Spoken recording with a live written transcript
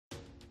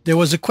There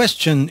was a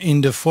question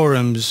in the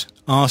forums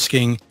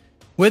asking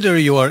whether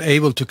you are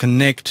able to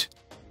connect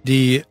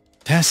the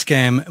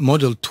TASCAM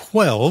Model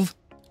 12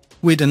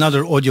 with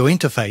another audio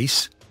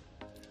interface.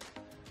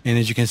 And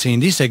as you can see in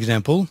this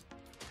example,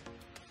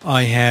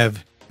 I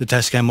have the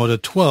TASCAM Model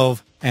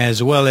 12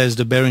 as well as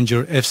the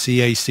Behringer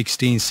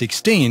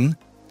FCA1616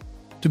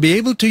 to be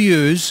able to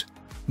use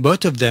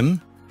both of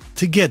them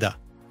together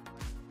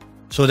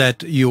so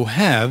that you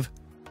have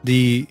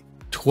the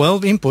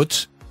 12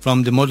 inputs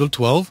from the Model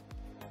 12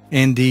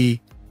 and in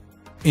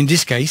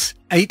this case,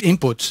 8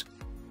 inputs,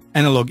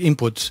 analog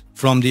inputs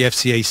from the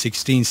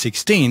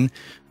FCA1616,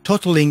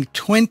 totaling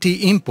 20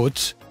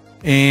 inputs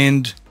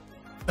and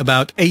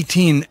about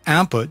 18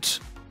 outputs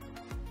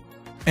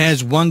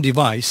as one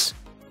device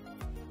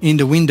in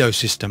the Windows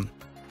system.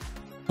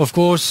 Of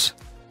course,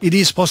 it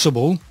is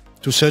possible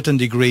to a certain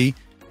degree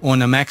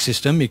on a Mac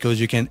system because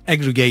you can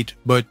aggregate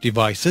both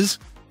devices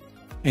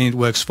and it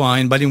works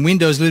fine, but in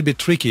Windows a little bit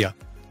trickier.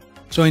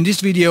 So in this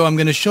video I'm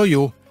going to show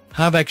you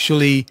how I've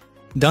actually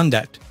done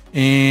that,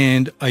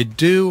 and I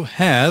do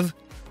have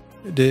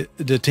the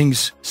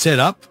things set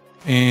up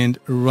and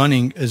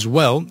running as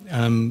well.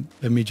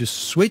 Let me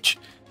just switch.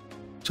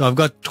 So I've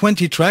got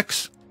 20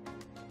 tracks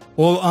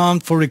all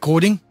armed for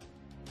recording,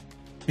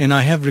 and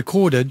I have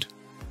recorded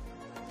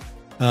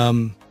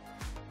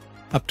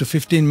up to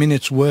 15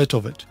 minutes worth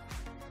of it,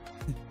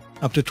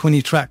 up to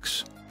 20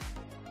 tracks,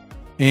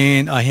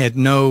 and I had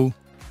no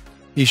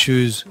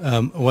issues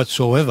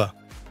whatsoever.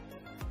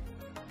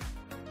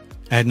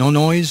 I had no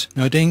noise,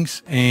 no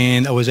things,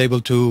 and I was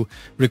able to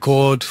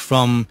record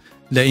from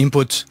the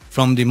inputs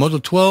from the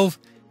Model 12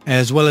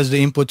 as well as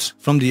the inputs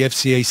from the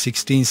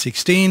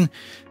FCA1616.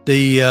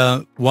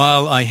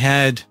 While I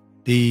had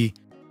a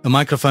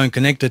microphone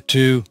connected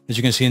to, as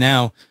you can see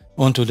now,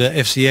 onto the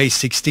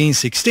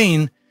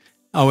FCA1616,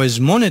 I was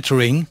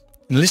monitoring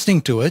and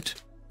listening to it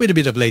with a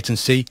bit of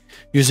latency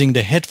using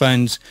the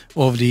headphones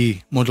of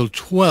the Model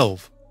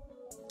 12.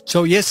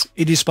 So yes,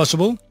 it is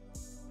possible.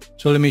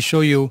 So let me show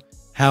you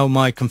how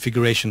my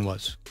configuration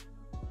was.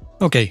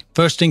 Okay,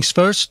 first things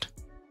first,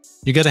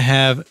 you gotta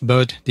have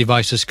both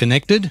devices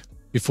connected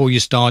before you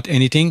start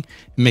anything,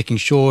 making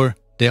sure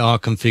they are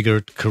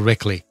configured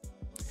correctly.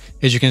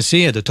 As you can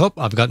see at the top,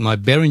 I've got my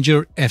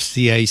Behringer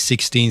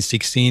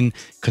FCA1616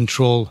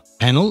 control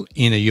panel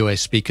in a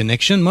USB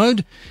connection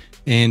mode,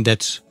 and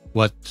that's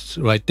what's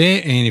right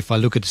there. And if I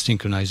look at the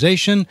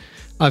synchronization,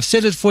 I've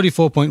set it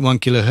 44.1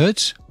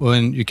 kilohertz,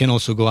 and you can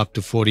also go up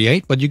to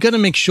 48, but you got to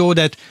make sure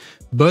that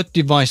both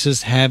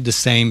devices have the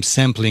same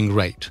sampling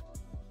rate.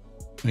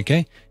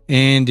 Okay,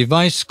 and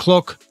device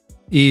clock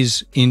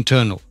is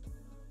internal.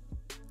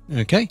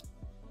 Okay,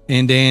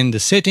 and then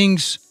the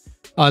settings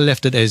are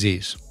left it as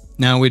is.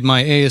 Now with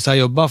my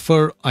ASIO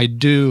buffer, I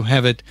do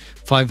have it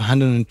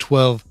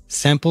 512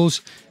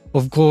 samples.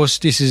 Of course,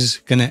 this is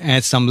going to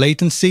add some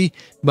latency,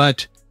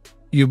 but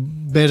you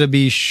better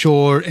be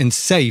sure and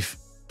safe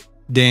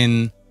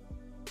than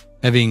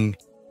having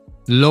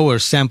lower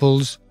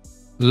samples,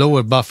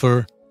 lower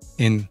buffer,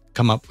 and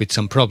come up with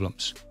some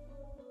problems.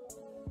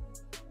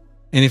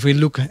 And if we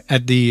look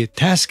at the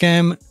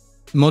TASCAM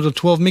Model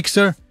 12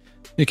 mixer,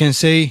 you can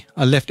see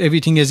I left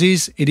everything as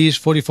is. It is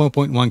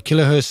 44.1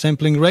 kilohertz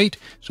sampling rate,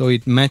 so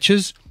it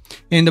matches.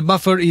 And the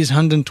buffer is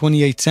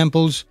 128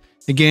 samples.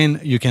 Again,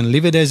 you can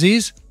leave it as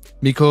is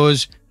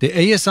because the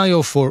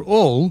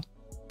ASIO4ALL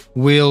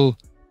will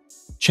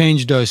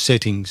change those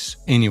settings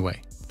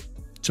anyway.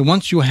 So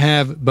once you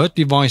have both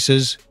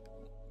devices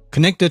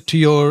connected to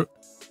your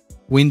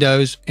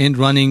Windows and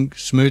running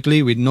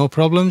smoothly with no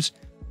problems,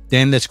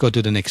 then let's go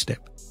to the next step.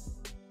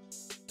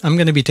 I'm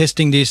going to be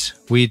testing this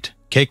with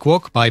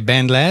Cakewalk by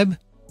BandLab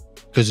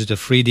because it's a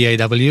free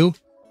DAW.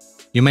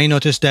 You may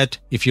notice that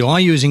if you are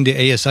using the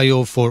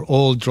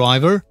ASIO4ALL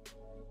driver,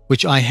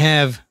 which I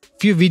have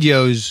few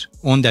videos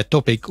on that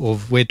topic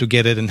of where to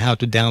get it and how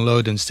to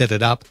download and set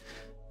it up,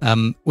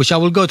 which I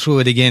will go through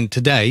it again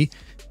today.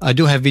 I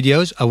do have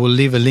videos. I will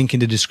leave a link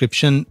in the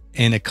description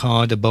and a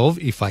card above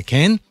if I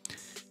can.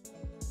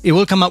 It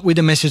will come up with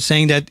a message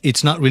saying that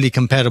it's not really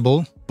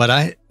compatible,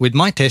 but with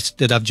my test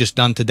that I've just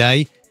done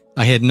today,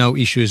 I had no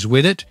issues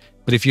with it.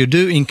 But if you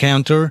do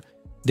encounter,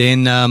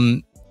 then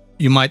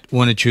you might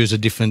want to choose a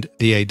different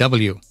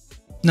DAW.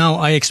 Now,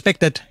 I expect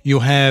that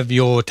you have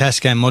your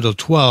TASCAM Model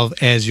 12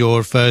 as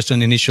your first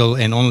and initial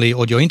and only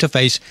audio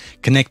interface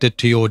connected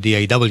to your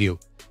DAW,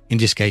 in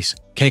this case,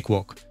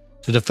 Cakewalk.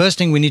 So the first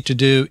thing we need to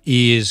do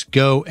is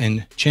go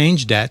and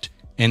change that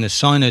and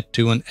assign it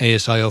to an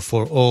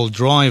ASIO4ALL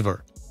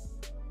driver.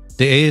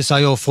 The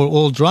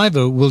ASIO4ALL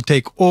driver will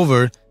take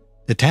over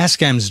the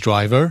TASCAM's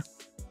driver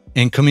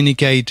and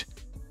communicate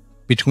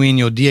between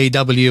your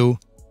DAW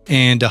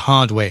and the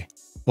hardware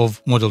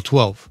of Model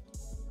 12.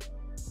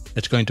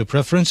 Let's go into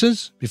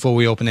Preferences before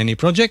we open any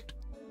project.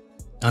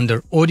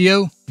 Under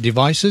Audio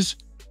Devices,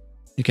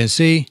 you can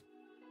see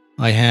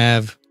I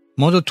have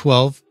Model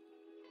 12,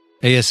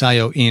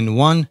 ASIO in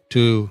 1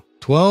 to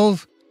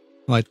 12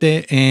 right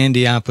there, and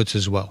the outputs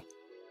as well.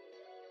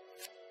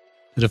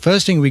 So the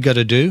first thing we got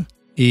to do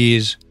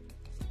is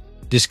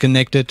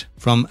disconnected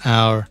from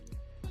our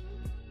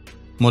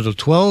Model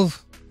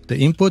 12, the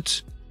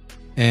inputs,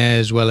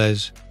 as well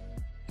as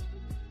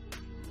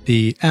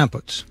the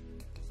outputs.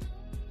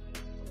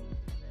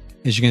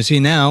 As you can see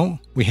now,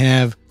 we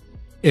have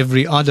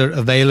every other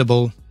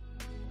available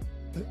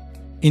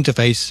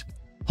interface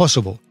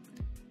possible.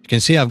 You can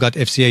see I've got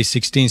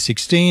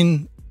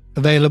FCA1616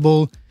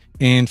 available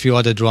and a few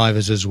other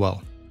drivers as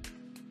well.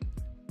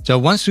 So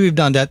once we've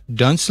done that,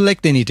 don't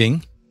select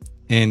anything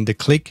and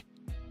click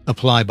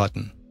Apply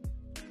button.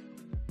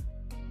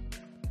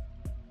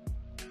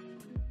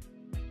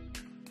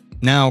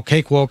 Now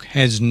Cakewalk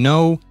has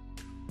no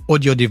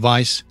audio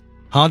device,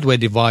 hardware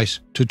device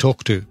to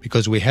talk to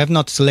because we have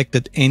not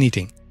selected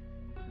anything.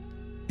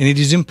 And it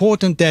is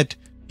important that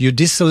you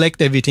deselect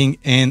everything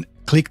and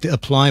click the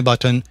Apply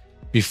button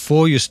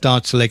before you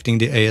start selecting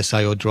the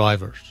ASIO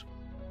drivers.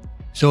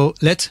 So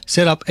let's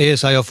set up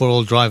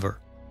ASIO4ALL driver.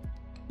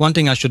 One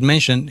thing I should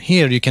mention,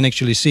 here you can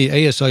actually see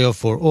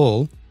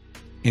ASIO4ALL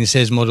and it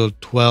says Model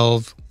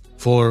 12,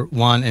 4,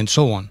 1 and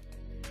so on.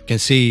 You can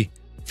see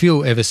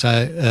few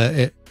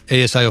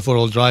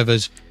ASIO4ALL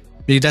drivers.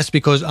 That's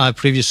because I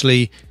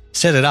previously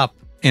set it up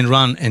and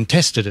run and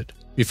tested it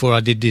before I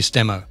did this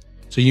demo.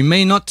 So you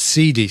may not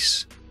see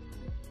this.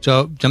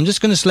 So I'm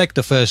just going to select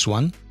the first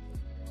one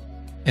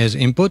as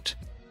input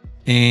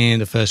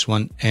and the first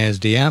one as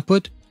the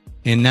output.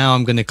 And now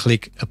I'm going to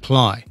click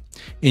Apply.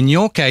 In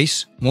your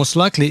case, most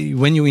likely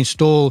when you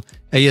install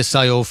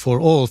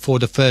ASIO4ALL for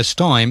the first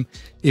time,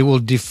 it will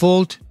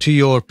default to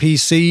your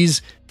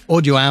PC's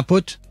audio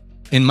output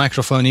and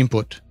microphone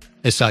input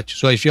as such.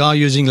 So if you are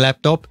using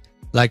laptop,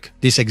 like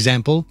this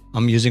example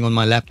I'm using on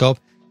my laptop,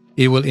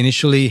 it will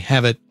initially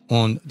have it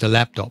on the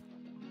laptop.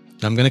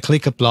 So I'm going to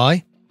click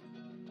Apply.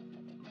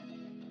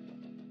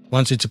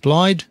 Once it's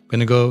applied, I'm going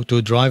to go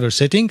to driver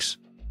settings.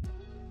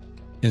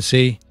 You can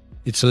see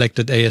it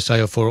selected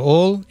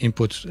ASIO4ALL,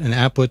 input and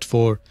output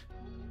for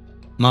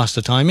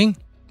master timing.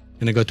 I'm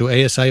going to go to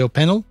ASIO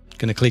Panel, I'm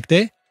going to click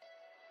there.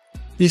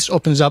 This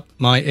opens up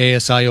my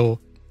ASIO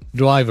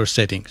driver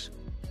settings.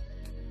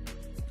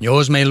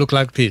 Yours may look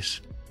like this.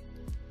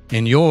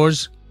 And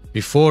yours,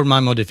 before my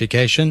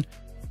modification,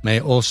 may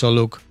also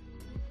look,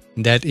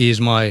 that is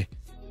my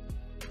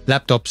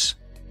laptop's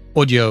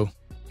audio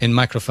and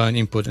microphone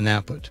input and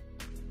output.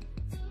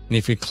 And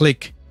if you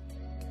click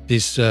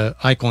this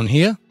icon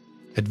here,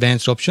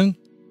 advanced option,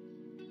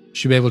 you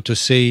should be able to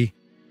see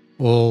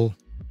all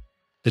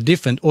the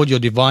different audio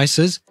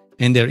devices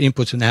and their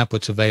inputs and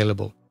outputs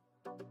available.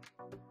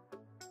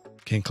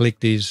 You can click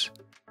these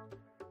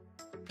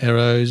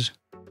arrows.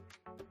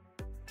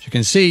 As you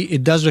can see,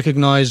 it does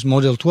recognize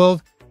Model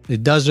 12.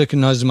 It does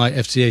recognize my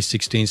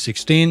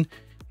FCA1616.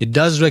 It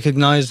does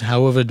recognize,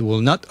 however, it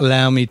will not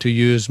allow me to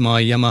use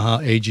my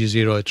Yamaha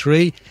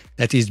AG03.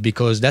 That is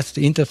because that's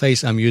the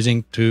interface I'm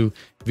using to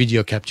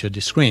video capture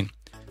the screen.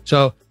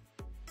 So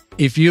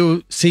if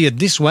you see it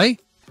this way,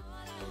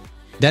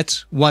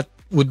 that's what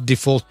would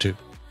default to.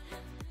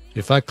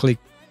 If I click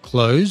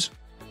Close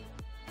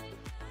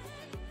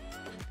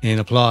and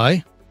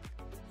Apply,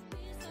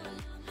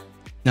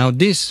 now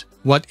this,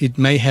 what it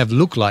may have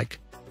looked like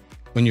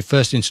when you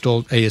first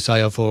installed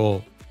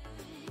ASIO4ALL.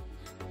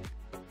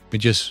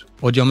 With just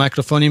audio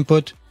microphone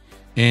input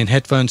and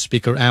headphone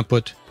speaker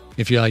output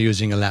if you are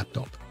using a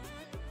laptop.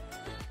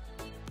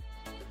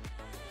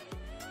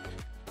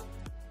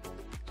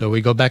 So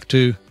we go back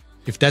to,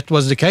 if that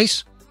was the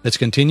case, let's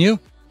continue.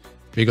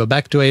 We go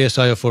back to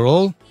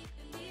ASIO4ALL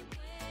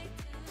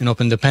and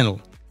open the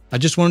panel. I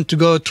just wanted to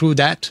go through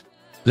that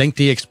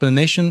lengthy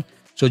explanation.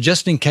 So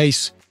just in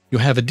case you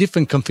have a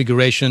different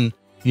configuration,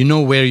 you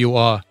know where you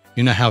are,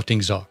 you know how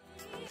things are.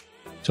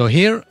 So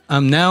here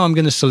I'm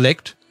going to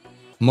select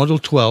Model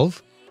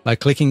 12 by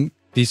clicking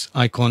this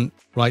icon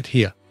right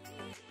here.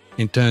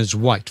 It turns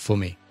white for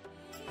me.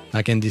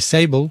 I can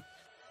disable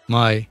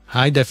my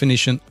high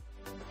definition.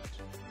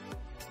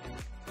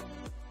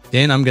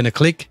 Then I'm going to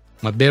click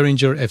my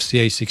Behringer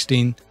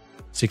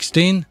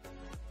FCA1616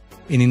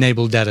 and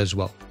enable that as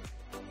well.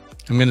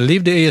 I'm going to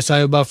leave the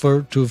ASIO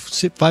buffer to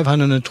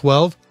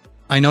 512.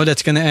 I know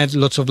that's going to add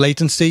lots of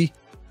latency,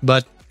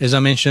 but as I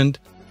mentioned,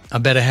 I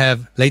better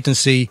have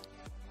latency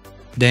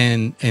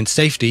and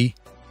safety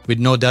with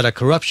no data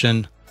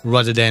corruption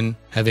rather than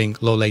having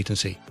low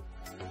latency.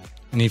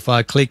 And if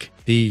I click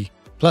the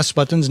plus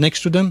buttons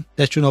next to them,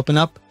 that should open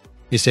up.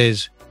 It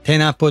says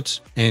 10 outputs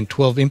and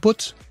 12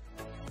 inputs.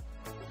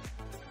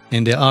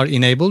 And they are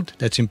enabled,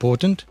 that's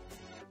important.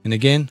 And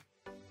again,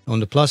 on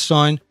the plus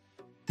sign,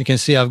 you can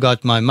see I've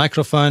got my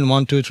microphone,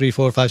 1, 2, 3,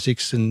 4, 5,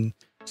 6, and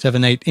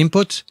 7, 8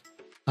 inputs.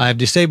 I have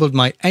disabled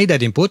my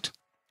ADAT input.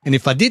 And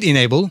if I did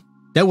enable,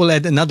 that will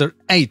add another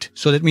 8.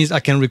 So that means I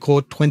can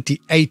record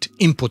 28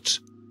 inputs.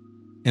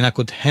 And I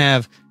could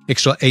have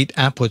extra 8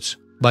 outputs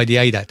by the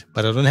ADAT,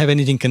 but I don't have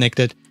anything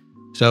connected,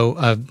 so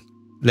I've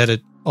let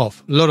it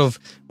off. A lot of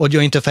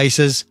audio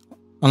interfaces,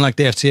 unlike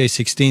the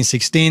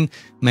FCA1616,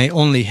 may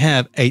only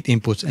have 8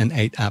 inputs and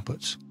 8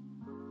 outputs,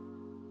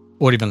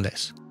 or even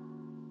less.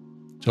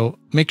 So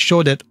make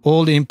sure that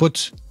all the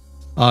inputs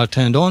are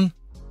turned on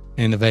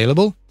and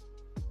available.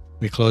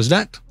 We close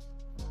that.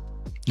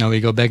 Now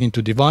we go back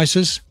into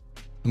devices.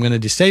 I'm going to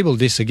disable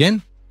this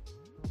again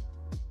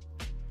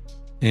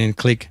and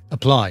click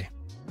apply.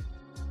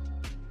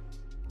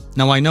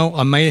 Now I know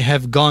I may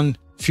have gone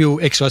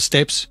few extra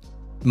steps,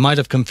 might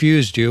have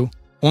confused you,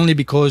 only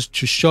because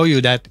to show you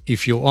that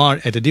if you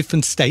are at a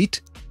different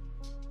state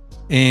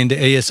and the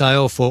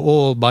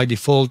ASIO4ALL by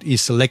default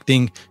is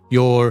selecting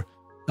your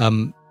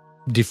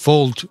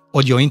default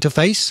audio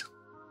interface,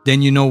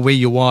 then you know where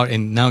you are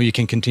and now you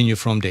can continue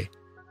from there.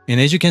 And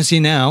as you can see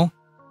now,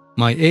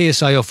 my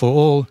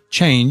ASIO4ALL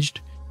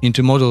changed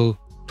into model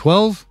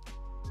 12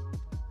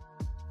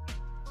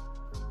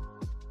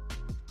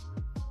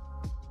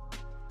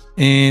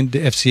 and the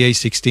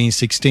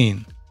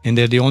FCA1616, and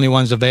they're the only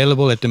ones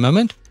available at the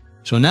moment.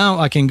 So now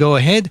I can go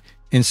ahead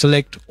and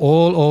select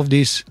all of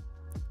these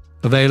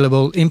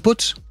available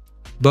inputs,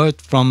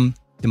 both from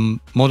the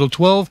model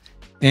 12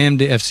 and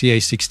the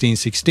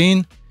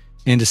FCA1616,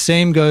 and the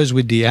same goes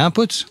with the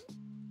outputs.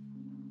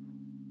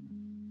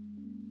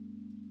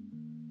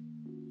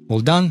 All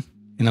done,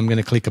 and I'm going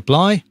to click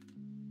apply.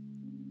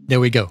 There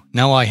we go.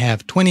 Now I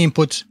have 20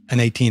 inputs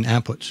and 18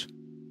 outputs.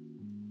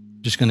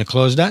 Just going to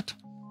close that.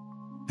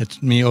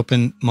 Let me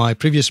open my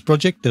previous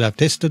project that I've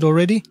tested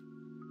already.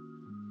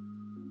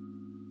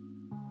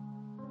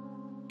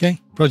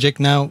 Okay, project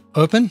now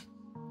open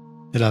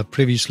that I've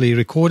previously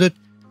recorded.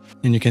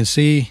 And you can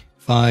see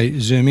if I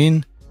zoom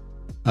in,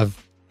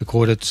 I've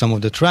recorded some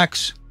of the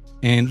tracks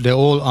and they're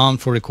all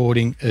armed for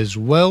recording as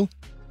well.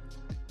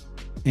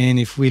 And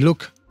if we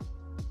look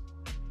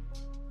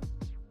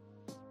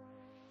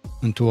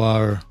into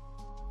our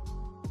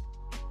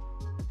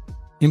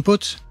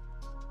inputs,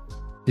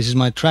 this is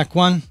my track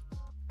 1.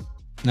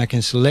 And I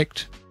can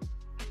select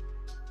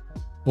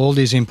all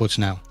these inputs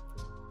now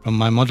from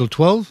my model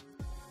 12,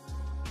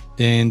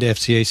 then the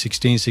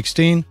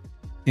FCA1616,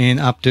 and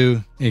up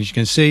to, as you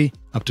can see,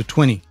 up to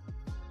 20.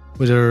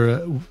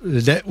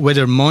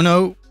 Whether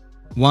mono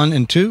 1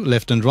 and 2,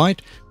 left and right,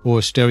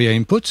 or stereo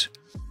inputs,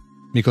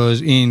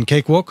 because in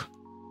Cakewalk,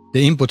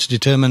 the inputs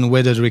determine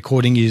whether the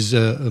recording is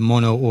a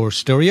mono or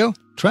stereo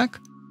track.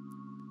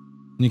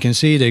 And you can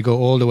see they go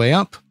all the way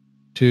up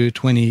to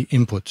 20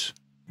 inputs.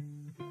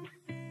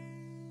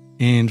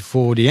 And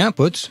for the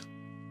outputs,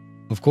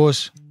 of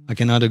course, I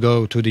can either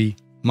go to the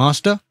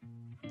master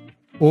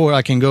or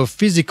I can go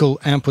physical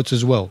outputs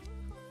as well.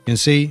 You can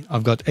see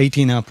I've got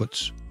 18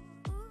 outputs.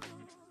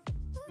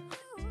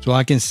 So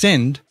I can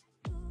send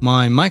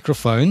my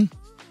microphone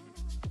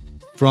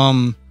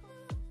from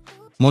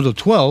model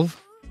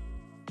 12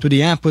 to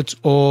the outputs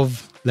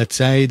of, let's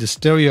say, the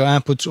stereo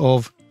outputs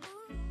of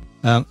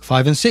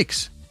 5 and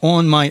 6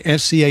 on my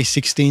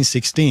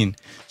FCA1616.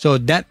 So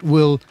that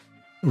will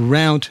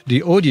route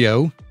the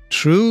audio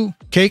through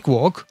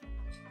Cakewalk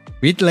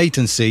with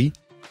latency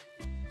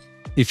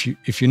if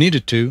you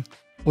needed to,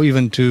 or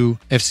even to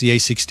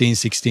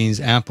FCA1616's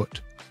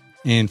output.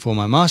 And for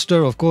my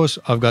master, of course,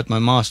 I've got my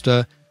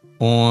master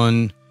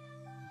on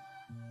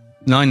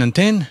 9 and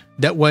 10.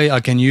 That way I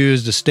can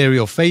use the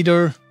stereo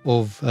fader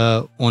of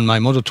on my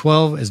model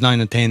 12 as 9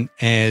 and 10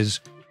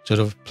 as sort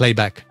of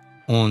playback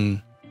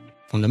on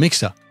the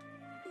mixer.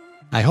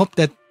 I hope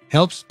that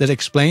helps, that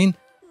explain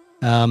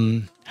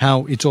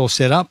how it's all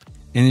set up.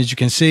 And as you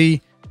can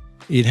see,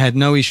 it had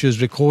no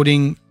issues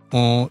recording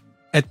or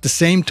at the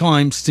same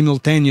time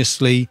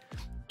simultaneously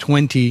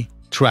 20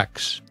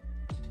 tracks.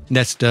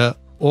 That's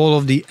all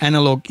of the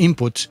analog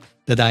inputs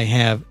that I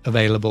have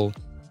available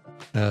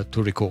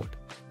to record.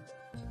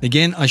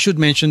 Again, I should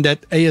mention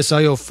that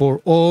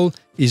ASIO4ALL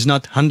is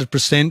not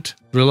 100%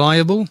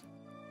 reliable,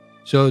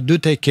 so do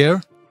take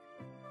care.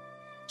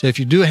 So if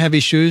you do have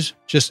issues,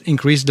 just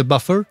increase the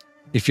buffer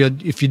if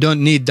you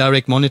don't need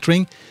direct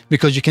monitoring,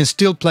 because you can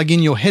still plug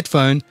in your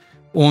headphone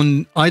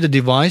on either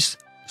device.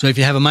 So if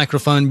you have a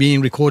microphone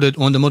being recorded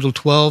on the Model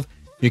 12,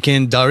 you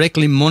can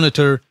directly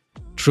monitor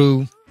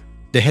through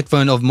the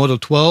headphone of Model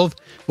 12.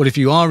 But if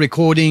you are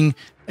recording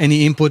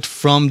any input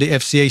from the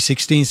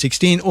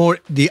FCA1616 or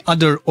the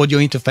other audio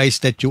interface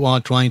that you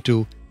are trying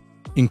to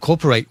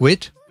incorporate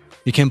with,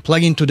 you can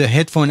plug into the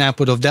headphone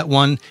output of that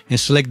one and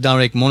select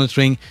direct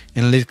monitoring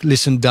and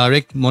listen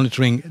direct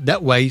monitoring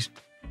that way.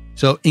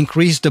 So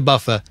increase the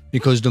buffer,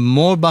 because the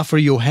more buffer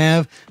you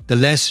have, the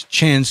less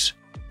chance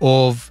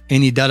of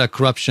any data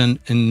corruption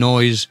and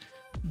noise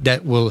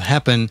that will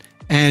happen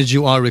as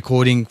you are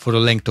recording for a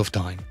length of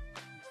time.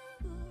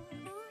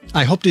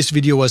 I hope this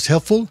video was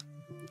helpful.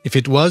 If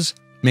it was,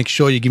 make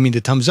sure you give me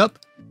the thumbs up.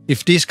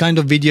 If this kind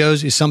of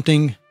videos is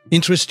something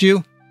interests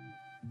you,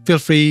 feel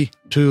free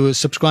to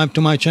subscribe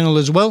to my channel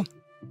as well.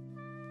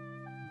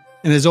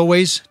 And as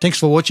always, thanks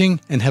for watching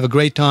and have a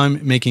great time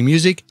making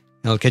music.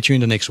 And I'll catch you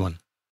in the next one.